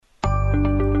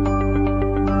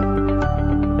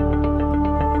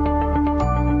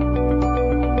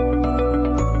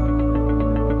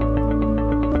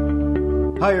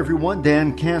Hi everyone,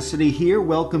 Dan Cassidy here.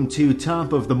 Welcome to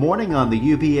Top of the Morning on the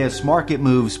UBS Market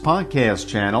Moves podcast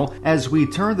channel. As we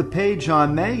turn the page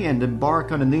on May and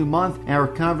embark on a new month, our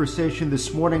conversation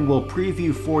this morning will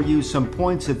preview for you some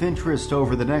points of interest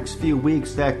over the next few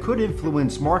weeks that could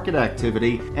influence market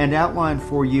activity and outline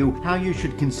for you how you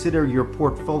should consider your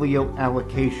portfolio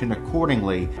allocation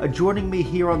accordingly. Joining me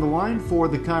here on the line for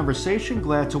the conversation,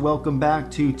 glad to welcome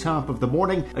back to Top of the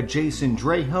Morning, Jason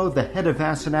Draho, the head of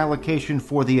asset allocation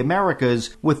for the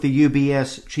Americas with the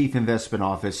UBS Chief Investment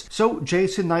Office. So,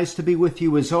 Jason, nice to be with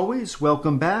you as always.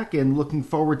 Welcome back and looking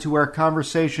forward to our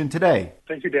conversation today.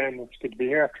 Thank you, Dan. It's good to be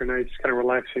here after a nice, kind of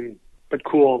relaxing but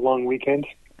cool long weekend.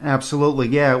 Absolutely.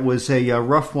 Yeah, it was a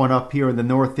rough one up here in the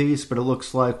Northeast, but it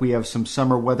looks like we have some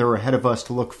summer weather ahead of us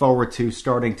to look forward to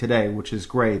starting today, which is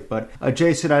great. But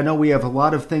Jason, I know we have a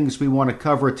lot of things we want to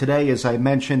cover today. As I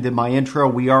mentioned in my intro,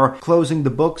 we are closing the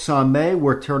books on May.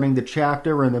 We're turning the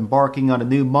chapter and embarking on a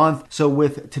new month. So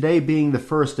with today being the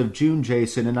 1st of June,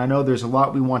 Jason, and I know there's a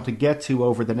lot we want to get to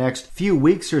over the next few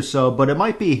weeks or so, but it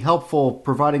might be helpful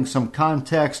providing some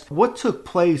context. What took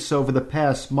place over the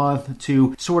past month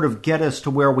to sort of get us to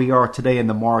where we are today in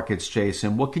the markets,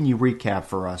 Jason? What can you recap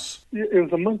for us? It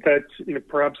was a month that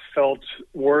perhaps felt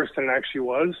worse than it actually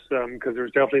was, because there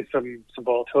was definitely some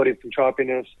volatility, some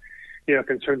choppiness,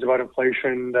 concerns about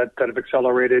inflation that have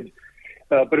accelerated.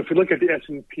 But if we look at the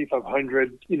S&P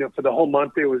 500, for the whole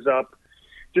month it was up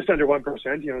just under 1%,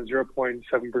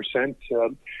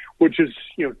 0.7%, which is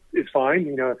is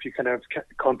fine. If you kind of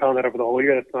compound that over the whole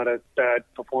year, that's not a bad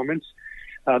performance.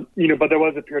 But there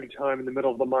was a period of time in the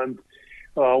middle of the month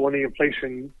when the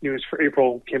inflation news for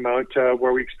April came out,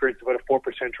 where we experienced about a 4%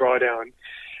 drawdown.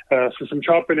 So some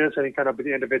choppiness, and kind of at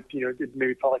the end of it, it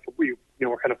maybe felt like we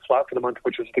were kind of flat for the month,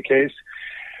 which was the case.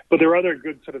 But there were other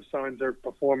good sort of signs of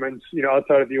performance,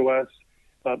 outside of the U.S.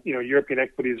 European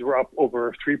equities were up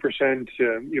over 3%.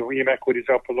 EM equities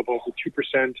up a little over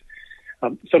 2%.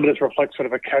 Some of this reflects sort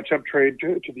of a catch-up trade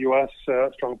to the U.S.,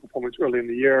 strong performance early in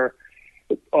the year.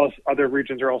 Other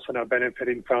regions are also now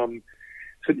benefiting from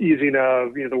some easing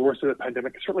of, the worst of the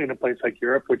pandemic, certainly in a place like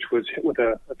Europe, which was hit with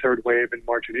a third wave in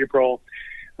March and April.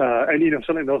 And,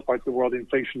 certainly in those parts of the world, the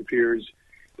inflation fears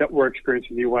that we're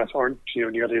experiencing in the U.S. aren't,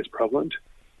 nearly as prevalent.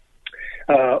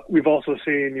 We've also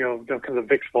seen, the kind of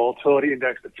VIX volatility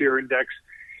index, the fear index,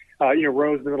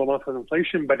 rose in the middle of the month with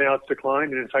inflation, but now it's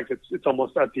declined. And in fact, it's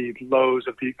almost at the lows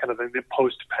of the kind of the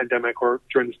post-pandemic or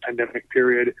during this pandemic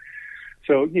period.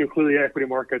 So, clearly equity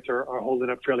markets are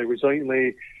holding up fairly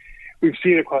resiliently. We've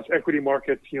seen across equity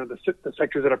markets, the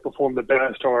sectors that have performed the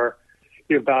best are,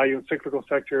 value and cyclical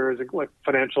sectors like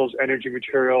financials, energy,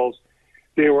 materials.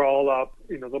 They were all up,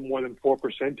 a little more than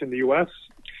 4% in the U.S.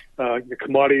 The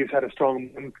commodities had a strong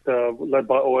month, led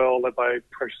by oil, led by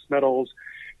precious metals,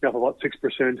 up about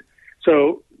 6%.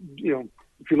 So,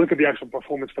 if you look at the actual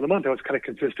performance for the month, it was kind of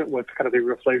consistent with kind of the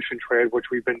reflation trade, which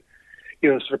we've been,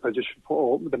 sort of positioned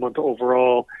for the month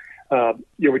overall.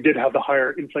 We did have the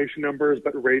higher inflation numbers,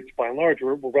 but rates by and large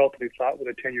were relatively flat with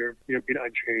a 10-year being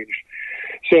unchanged.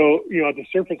 So, at the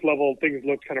surface level, things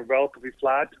looked kind of relatively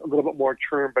flat, a little bit more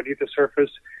churn beneath the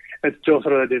surface. And still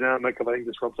sort of the dynamic of, I think,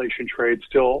 this reflation trade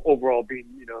still overall being,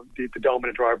 the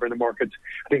dominant driver in the markets,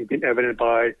 I think being evident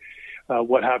by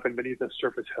what happened beneath the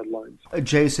surface headlines.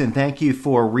 Jason, thank you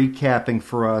for recapping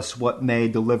for us what May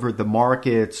delivered the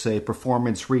markets, a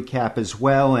performance recap as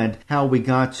well, and how we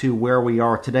got to where we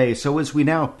are today. So as we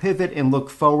now pivot and look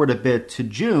forward a bit to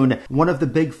June, one of the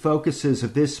big focuses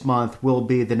of this month will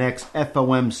be the next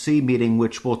FOMC meeting,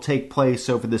 which will take place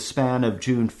over the span of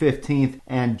June 15th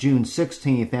and June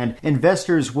 16th. And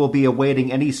investors will be awaiting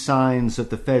any signs of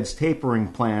the Fed's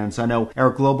tapering plans. I know our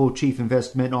Global Chief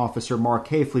Investment Officer, Mark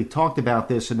Hafley, talked about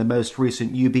this in the most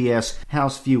recent UBS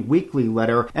House View Weekly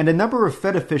letter, and a number of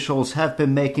Fed officials have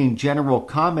been making general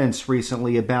comments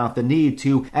recently about the need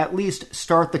to at least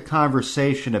start the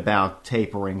conversation about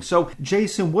tapering. So,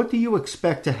 Jason, what do you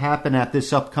expect to happen at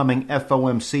this upcoming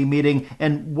FOMC meeting,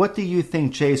 and what do you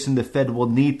think, Jason, the Fed will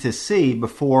need to see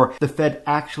before the Fed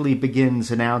actually begins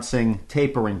announcing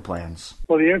tapering plans?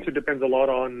 Well, the answer depends a lot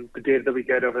on the data that we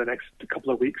get over the next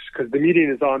couple of weeks, because the meeting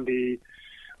is on the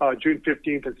June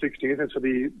 15th and 16th, and so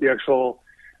the actual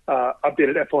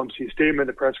updated FOMC statement,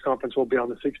 the press conference, will be on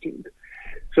the 16th.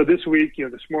 So this week,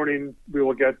 this morning, we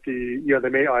will get the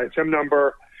May ISM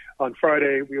number. On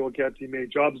Friday, we will get the May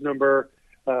jobs number.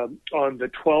 On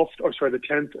the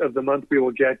 10th of the month, we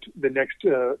will get the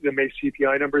May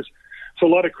CPI numbers. So a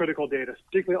lot of critical data,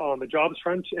 particularly on the jobs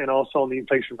front and also on the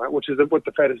inflation front, which is what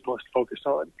the Fed is most focused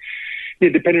on.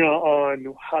 Depending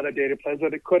on how that data plays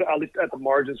out, it could, at least at the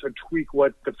margins, sort of tweak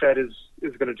what the Fed is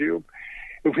going to do.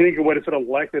 if we think of what is sort of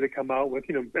likely to come out with,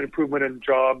 an improvement in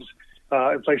jobs,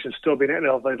 inflation still being at an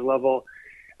elevated level,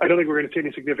 I don't think we're going to see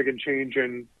any significant change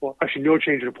no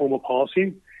change in formal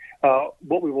policy.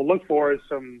 What we will look for is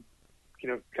some,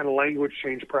 kind of language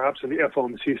change perhaps in the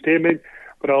FOMC statement,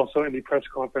 but also in the press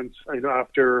conference,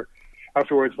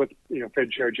 afterwards with,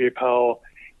 Fed Chair Jay Powell,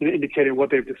 indicating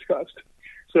what they've discussed.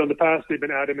 So in the past, they've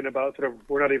been adamant about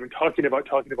we're not even talking about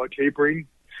tapering.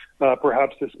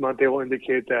 Perhaps this month they will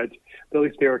indicate that at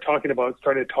least they are starting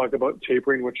to talk about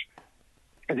tapering, which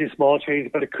is a small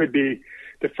change, but it could be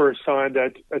the first sign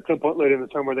that at some point later in the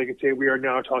summer they can say we are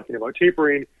now talking about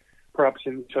tapering, perhaps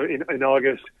in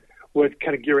August, with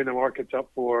kind of gearing the markets up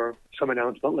for some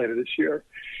announcement later this year.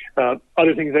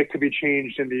 Other things that could be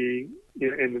changed in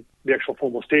the actual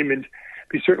formal statement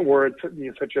be certain words,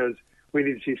 such as we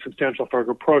need to see substantial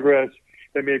further progress.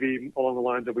 That may be along the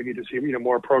lines of we need to see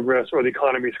more progress, or the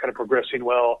economy is kind of progressing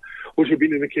well, which would be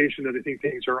an indication that they think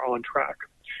things are on track.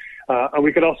 And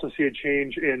we could also see a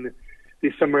change in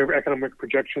the summary of economic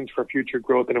projections for future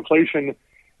growth and inflation.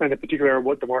 And in particular,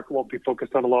 what the market won't be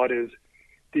focused on a lot is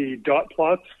the dot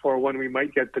plots for when we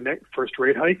might get the next first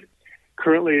rate hike.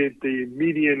 Currently, the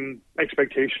median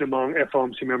expectation among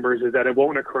FOMC members is that it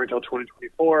won't occur until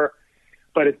 2024,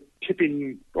 but it's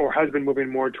tipping or has been moving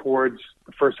more towards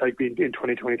the first hike being in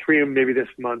 2023, and maybe this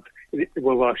month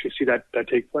we'll actually see that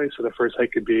take place. So the first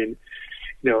hike could be in,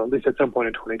 at least at some point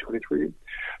in 2023.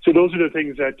 So those are the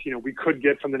things that, we could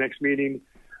get from the next meeting.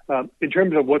 In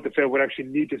terms of what the Fed would actually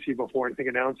need to see before anything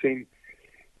announcing,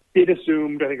 it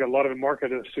assumed, I think a lot of the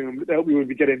market assumed, that we would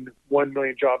be getting 1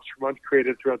 million jobs per month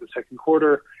created throughout the second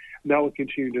quarter, and that would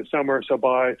continue to summer. So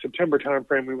by September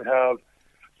timeframe, we would have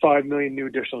 5 million new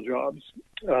additional jobs.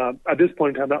 At this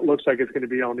point in time, that looks like it's going to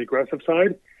be on the aggressive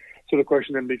side. So the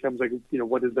question then becomes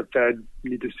what does the Fed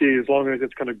need to see? As long as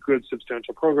it's kind of good,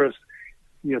 substantial progress,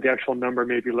 the actual number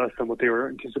may be less than what they were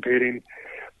anticipating.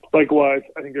 Likewise,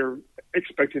 I think they're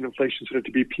expecting inflation sort of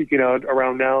to be peaking out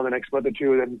around now in the next month or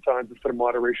two, and then signs of sort of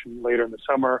moderation later in the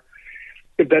summer.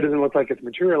 If that doesn't look like it's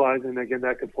materializing, again,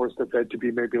 that could force the Fed to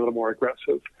be maybe a little more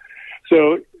aggressive.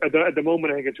 So at the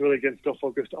moment, I think it's really, again, still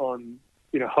focused on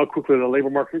how quickly the labor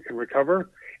market can recover.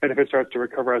 And if it starts to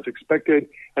recover as expected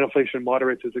and inflation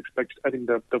moderates as expected, I think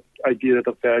the idea that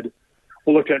the Fed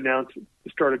will look at now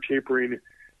the start of tapering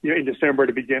in December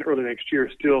to begin early next year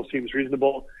still seems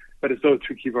reasonable. But it's those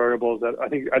two key variables that I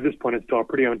think at this point it's still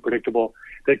pretty unpredictable.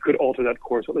 They could alter that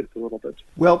course at least a little bit.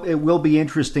 Well, it will be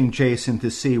interesting, Jason,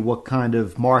 to see what kind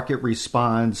of market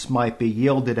response might be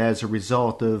yielded as a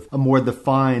result of a more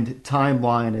defined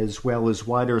timeline as well as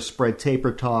wider spread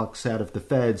taper talks out of the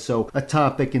Fed. So a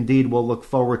topic indeed we'll look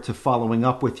forward to following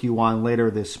up with you on later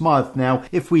this month. Now,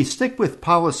 if we stick with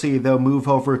policy, though, move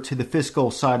over to the fiscal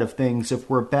side of things, if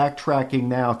we're backtracking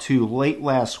now to late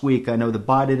last week, I know the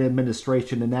Biden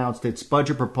administration announced its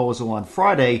budget proposal on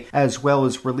Friday, as well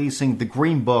as releasing the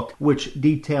Green Book, which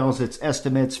details its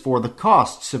estimates for the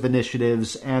costs of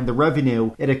initiatives and the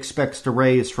revenue it expects to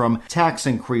raise from tax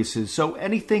increases. So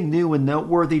anything new and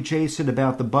noteworthy, Jason,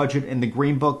 about the budget and the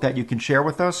Green Book that you can share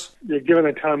with us? Yeah, given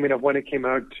the timing of when it came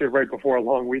out right before a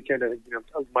long weekend, I think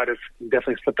it might have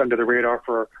definitely slipped under the radar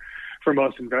for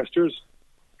most investors.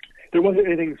 There wasn't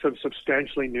anything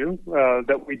substantially new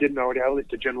that we didn't already have, at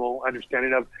least a general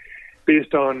understanding of,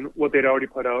 based on what they'd already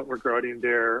put out regarding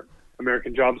their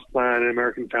American Jobs Plan and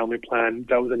American Family Plan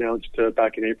that was announced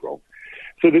back in April.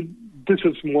 So this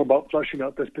was more about fleshing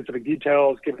out the specific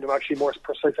details, giving them actually more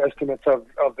precise estimates of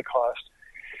the cost.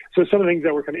 So some of the things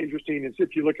that were kind of interesting is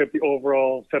if you look at the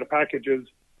overall set of packages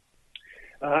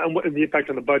and the impact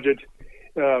on the budget,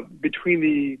 between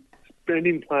the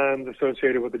spending plans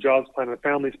associated with the Jobs Plan and the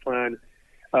Families Plan,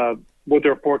 what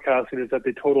they're forecasting is that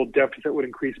the total deficit would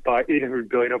increase by $800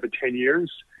 billion over 10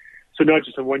 years. So not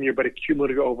just in 1 year, but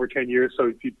accumulative over 10 years. So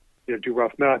if you do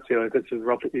rough math, this is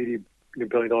roughly $80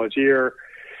 billion a year,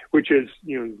 which is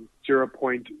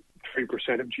 0.3%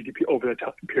 of GDP over that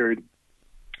time period.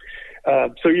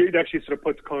 So it actually sort of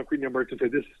puts a concrete number to say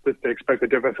they expect the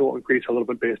deficit will increase a little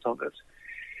bit based on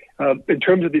this. In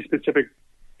terms of the specific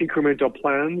incremental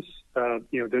plans,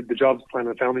 the Jobs Plan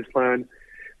and the Families Plan,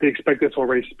 they expect this will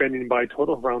raise spending by a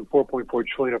total of around $4.4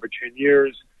 trillion over 10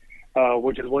 years,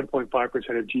 which is 1.5%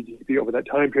 of GDP over that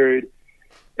time period.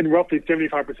 And roughly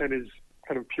 75% is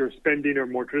kind of pure spending or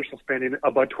more traditional spending.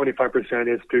 About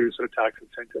 25% is through sort of tax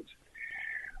incentives.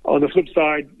 On the flip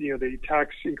side, the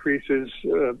tax increases,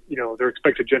 they're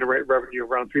expected to generate revenue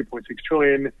around $3.6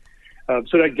 trillion.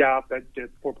 So that gap, that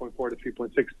 4.4 to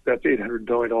 3.6, that's $800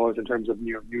 billion in terms of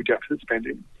new deficit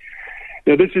spending.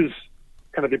 Now, this is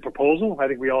kind of the proposal. I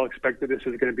think we all expect that this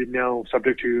is going to be now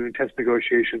subject to intense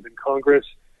negotiations in Congress.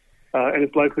 and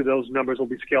it's likely those numbers will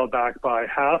be scaled back by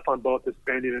half on both the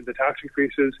spending and the tax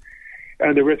increases.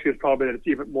 And the risk is probably that it's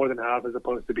even more than half as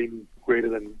opposed to being greater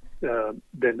than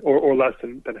or less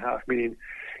than half, meaning,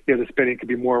 the spending could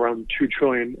be more around $2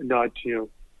 trillion, not,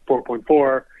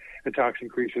 4.4, and tax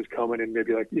increases coming in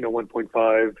maybe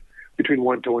 1.5, between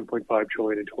 1 to 1.5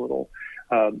 trillion in total.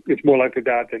 It's more likely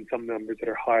that than some numbers that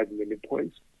are higher than the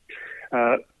midpoints.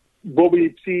 What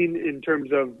we've seen in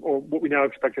terms of, or what we now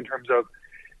expect in terms of,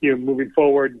 moving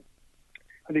forward,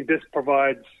 I think this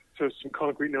provides some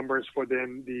concrete numbers for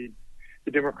then the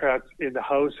Democrats in the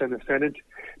House and the Senate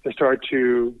to start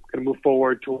to kind of move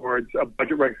forward towards a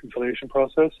budget reconciliation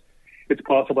process. It's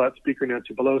possible that Speaker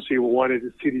Nancy Pelosi will want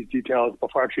to see these details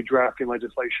before actually drafting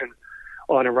legislation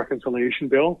on a reconciliation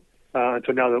bill. So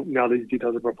now these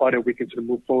details are provided, we can sort of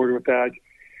move forward with that.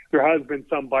 There has been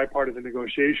some bipartisan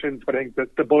negotiations, but I think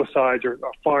that both sides are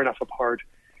far enough apart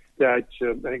that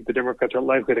I think the Democrats are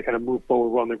likely to kind of move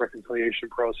forward on the reconciliation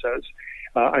process.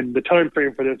 And the time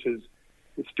frame for this is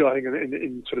still, I think,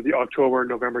 in sort of the October,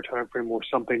 November time frame, or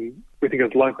something we think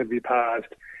is likely to be passed,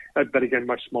 but again,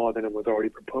 much smaller than it was already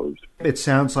proposed. It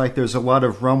sounds like there's a lot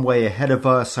of runway ahead of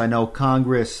us. I know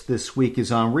Congress this week is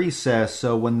on recess,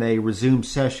 so when they resume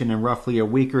session in roughly a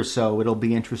week or so, it'll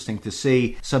be interesting to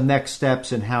see some next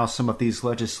steps and how some of these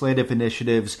legislative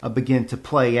initiatives begin to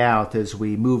play out as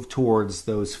we move towards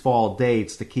those fall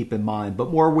dates to keep in mind.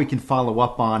 But more we can follow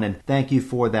up on, and thank you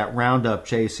for that roundup,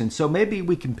 Jason. So maybe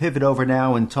we can pivot over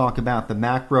now and talk about the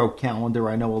macro calendar.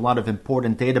 I know a lot of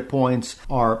important data points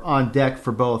are on deck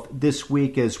for both this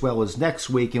week as well as next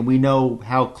week, and we know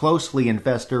how closely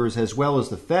investors, as well as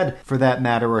the Fed for that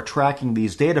matter, are tracking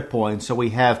these data points. So we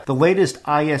have the latest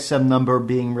ISM number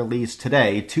being released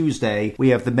today, Tuesday. We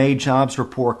have the May jobs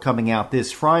report coming out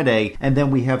this Friday, and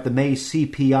then we have the May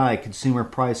CPI, Consumer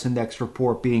Price Index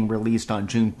report, being released on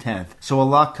June 10th. So a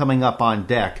lot coming up on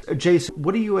deck. Jason,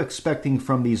 what are you expecting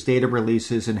from these data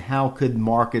releases, and how could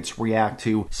markets react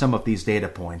to some of these data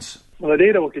points? Well, the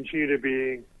data will continue to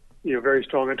be very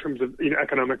strong in terms of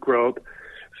economic growth.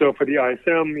 So for the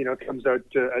ISM, it comes out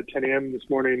at 10 a.m. this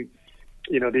morning.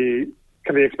 The kind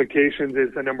of the expectations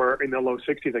is a number in the low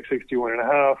 60s, like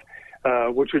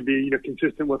 61.5, which would be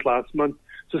consistent with last month.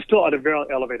 So still at a very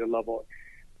elevated level.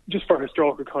 Just for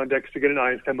historical context, to get an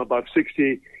ISM above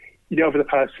 60, over the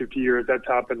past 50 years, that's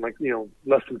happened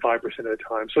less than 5% of the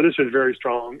time. So this is very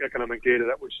strong economic data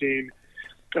that we're seeing.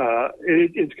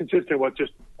 It's consistent with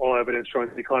just all evidence showing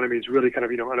the economy is really kind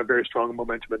of, on a very strong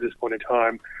momentum at this point in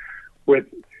time, with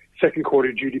second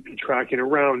quarter GDP tracking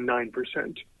around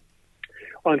 9%.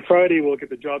 On Friday, we'll get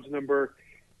the jobs number.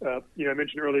 I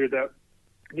mentioned earlier that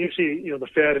usually, the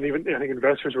Fed and even I think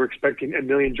investors were expecting 1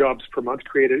 million jobs per month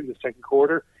created in the second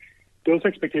quarter. Those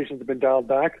expectations have been dialed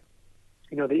back.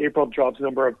 The April jobs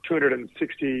number of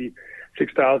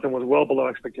 266,000 was well below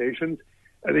expectations.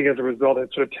 I think as a result,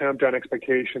 it sort of tamped down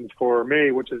expectations for May,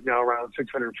 which is now around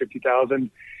 650,000.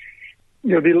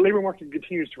 The labor market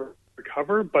continues to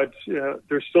recover, but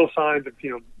there's still signs of,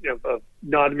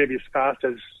 not maybe as fast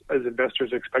as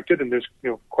investors expected, and there's,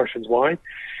 questions why.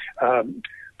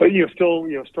 But, still,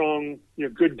 strong,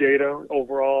 good data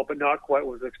overall, but not quite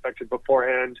what was expected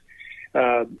beforehand.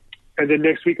 And then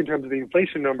next week, in terms of the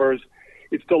inflation numbers,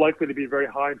 it's still likely to be very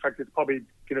high. In fact, it's probably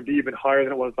going to be even higher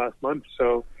than it was last month.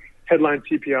 So headline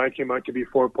CPI came out to be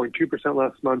 4.2%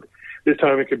 last month. This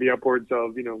time it could be upwards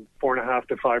of, 4.5%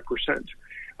 to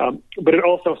 5%. But it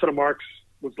also sort of marks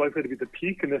what's likely to be the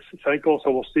peak in this cycle.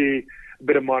 So we'll see a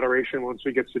bit of moderation once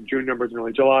we get to June numbers in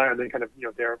early July, and then kind of,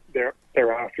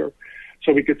 thereafter.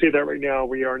 So we could say that right now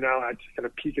we are now at kind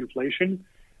of peak inflation.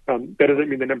 That doesn't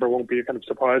mean the number won't be a kind of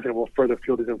surprise and will further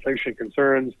fuel these inflation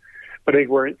concerns. But I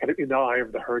think we're kind of in the eye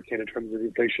of the hurricane in terms of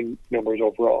inflation numbers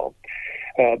overall.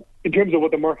 In terms of what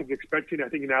the market's expecting, I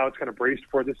think now it's kind of braced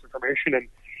for this information. And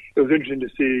it was interesting to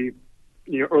see,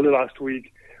 early last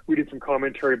week, we did some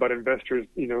commentary about investors,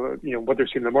 what they're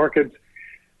seeing in the markets,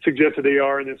 suggested they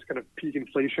are in this kind of peak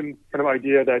inflation kind of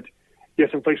idea that, yes,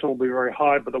 inflation will be very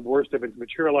high, but the worst of it is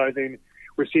materializing.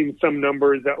 We're seeing some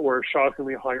numbers that were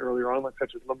shockingly high earlier on, like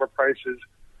such as lumber prices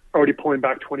already pulling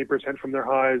back 20% from their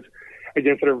highs,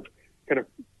 again, sort of kind of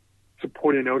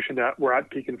supporting the notion that we're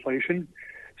at peak inflation.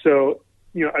 So,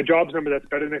 a jobs number that's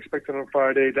better than expected on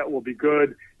Friday, that will be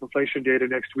good. Inflation data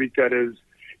next week that is,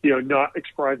 not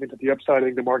surprising to the upside. I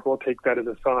think the market will take that as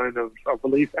a sign of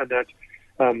relief and that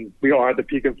we are at the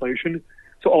peak inflation.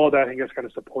 So all of that, I think, is kind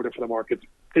of supportive for the markets.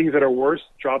 Things that are worse,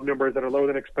 job numbers that are lower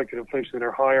than expected, inflation that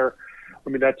are higher. I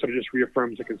mean, that sort of just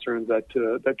reaffirms the concerns that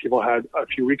people had a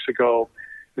few weeks ago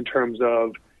in terms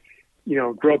of,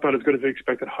 growth not as good as they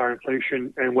expected, higher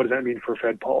inflation, and what does that mean for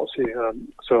Fed policy?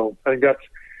 So I think that's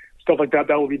stuff like that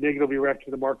will be negatively reacted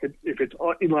to the market. If it's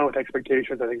in line with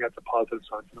expectations, I think that's a positive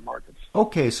sign for the markets.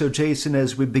 Okay, so Jason,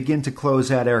 as we begin to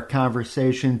close out our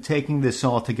conversation, taking this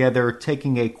all together,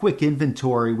 taking a quick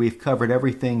inventory, we've covered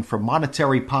everything from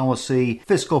monetary policy,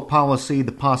 fiscal policy,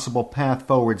 the possible path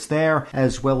forwards there,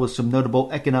 as well as some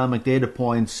notable economic data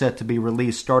points set to be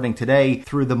released starting today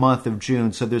through the month of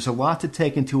June. So there's a lot to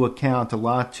take into account, a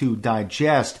lot to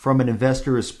digest from an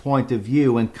investor's point of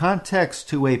view. In context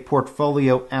to a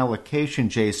portfolio allocation,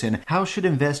 Jason, how should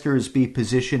investors be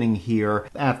positioning here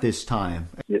at this time?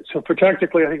 Yeah, so for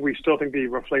tactically, I think we still think the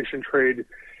reflation trade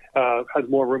has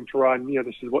more room to run.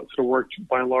 This is what sort of worked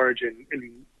by and large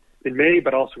in May,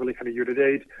 but also really kind of year to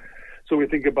date. So we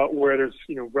think about where there's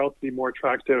relatively more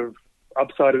attractive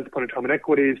upside at this point in time in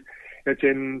equities. It's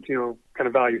in kind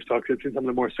of value stocks. It's in some of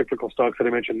the more cyclical stocks that I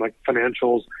mentioned, like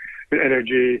financials and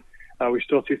energy. We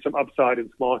still see some upside in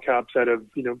small caps that have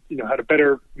had a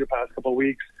better past couple of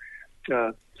weeks.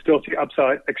 Still see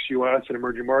upside ex-US and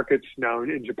emerging markets now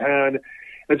in Japan.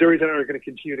 As areas that are going to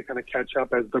continue to kind of catch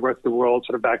up as the rest of the world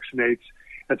sort of vaccinates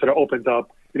and sort of opens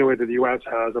up in a way that the US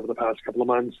has over the past couple of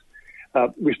months.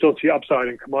 We still see upside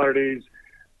in commodities,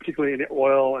 particularly in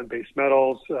oil and base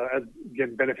metals, as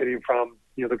again benefiting from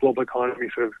the global economy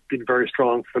sort of being very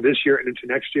strong for this year and into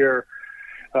next year.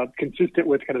 Consistent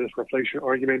with kind of this reflation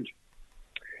argument.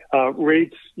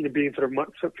 Rates being sort of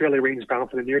fairly range bound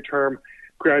for the near term,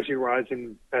 gradually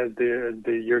rising as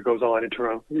the year goes on into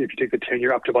around, if you take the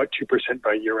 10-year, up to about 2%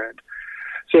 by year end.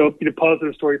 So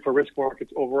positive story for risk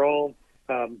markets overall.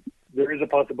 There is a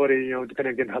possibility,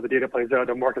 depending again how the data plays out,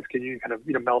 the markets can kind of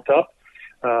melt up.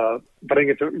 But I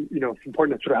think it's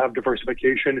important to sort of have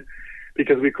diversification,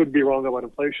 because we could be wrong about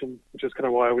inflation, which is kind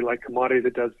of why we like commodities.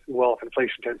 It does well if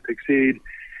inflation tends to exceed.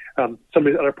 Some of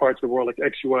these other parts of the world, like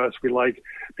ex-US, we like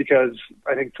because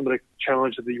I think some of the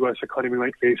challenges the U.S. economy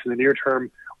might face in the near term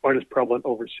aren't as prevalent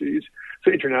overseas.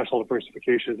 So international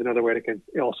diversification is another way to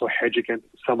also hedge against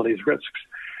some of these risks.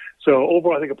 So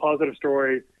overall, I think a positive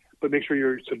story, but make sure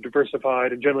you're sort of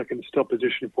diversified and generally can still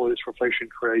position for this reflation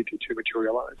trade to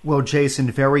materialize. Well,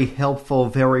 Jason, very helpful,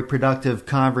 very productive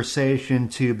conversation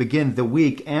to begin the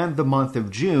week and the month of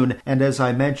June. And as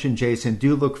I mentioned, Jason,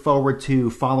 do look forward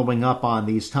to following up on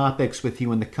these topics with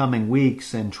you in the coming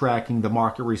weeks and tracking the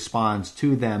market response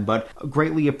to them. But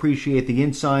greatly appreciate the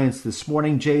insights this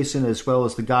morning, Jason, as well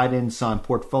as the guidance on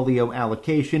portfolio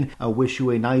allocation. I wish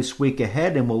you a nice week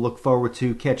ahead, and we'll look forward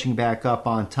to catching back up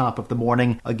on top of the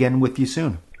morning again with you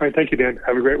soon. All right, thank you, Dan.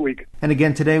 Have a great week. And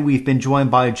again today, we've been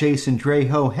joined by Jason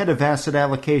Draho, Head of Asset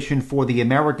Allocation for the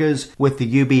Americas with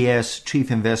the UBS Chief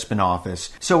Investment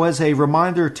Office. So as a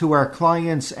reminder to our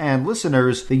clients and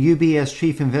listeners, the UBS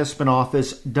Chief Investment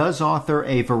Office does author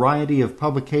a variety of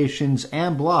publications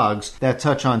and blogs that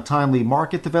touch on timely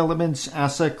market developments,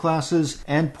 asset classes,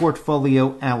 and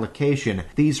portfolio allocation.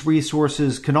 These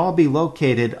resources can all be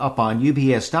located up on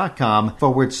ubs.com/CIO.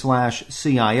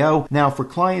 Now, for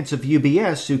clients of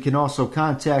UBS, you can also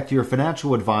contact your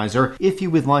financial advisor if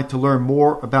you would like to learn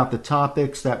more about the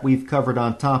topics that we've covered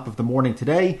on Top of the Morning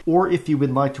today, or if you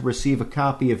would like to receive a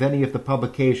copy of any of the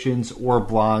publications or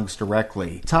blogs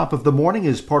directly. Top of the Morning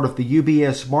is part of the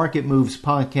UBS Market Moves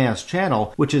podcast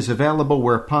channel, which is available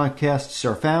where podcasts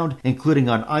are found, including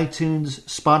on iTunes,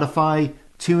 Spotify,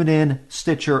 TuneIn,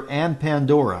 Stitcher, and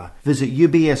Pandora. Visit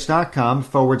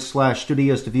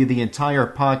ubs.com/studios to view the entire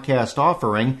podcast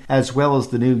offering, as well as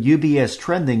the new UBS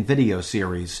Trending video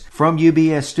series. From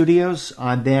UBS Studios,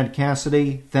 I'm Dan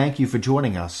Cassidy. Thank you for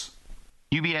joining us.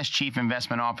 UBS Chief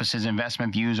Investment Office's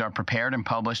investment views are prepared and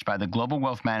published by the global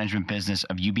wealth management business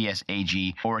of UBS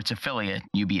AG or its affiliate,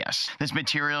 UBS. This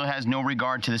material has no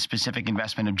regard to the specific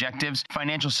investment objectives,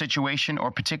 financial situation,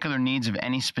 or particular needs of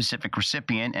any specific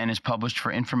recipient and is published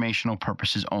for informational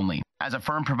purposes only. As a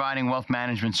firm providing wealth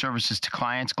management services to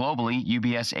clients globally,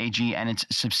 UBS AG and its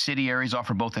subsidiaries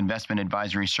offer both investment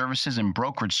advisory services and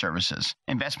brokerage services.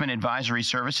 Investment advisory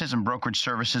services and brokerage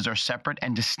services are separate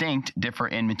and distinct, differ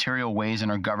in material ways, and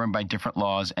are governed by different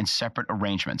laws and separate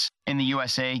arrangements. In the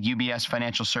USA, UBS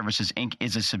Financial Services Inc.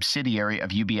 is a subsidiary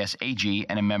of UBS AG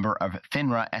and a member of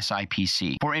FINRA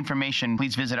SIPC. For information,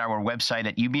 please visit our website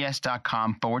at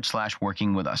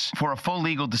ubs.com/working with us. For a full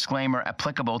legal disclaimer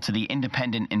applicable to the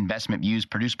independent investment views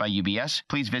produced by UBS,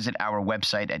 please visit our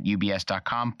website at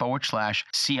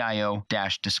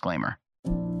ubs.com/CIO-disclaimer.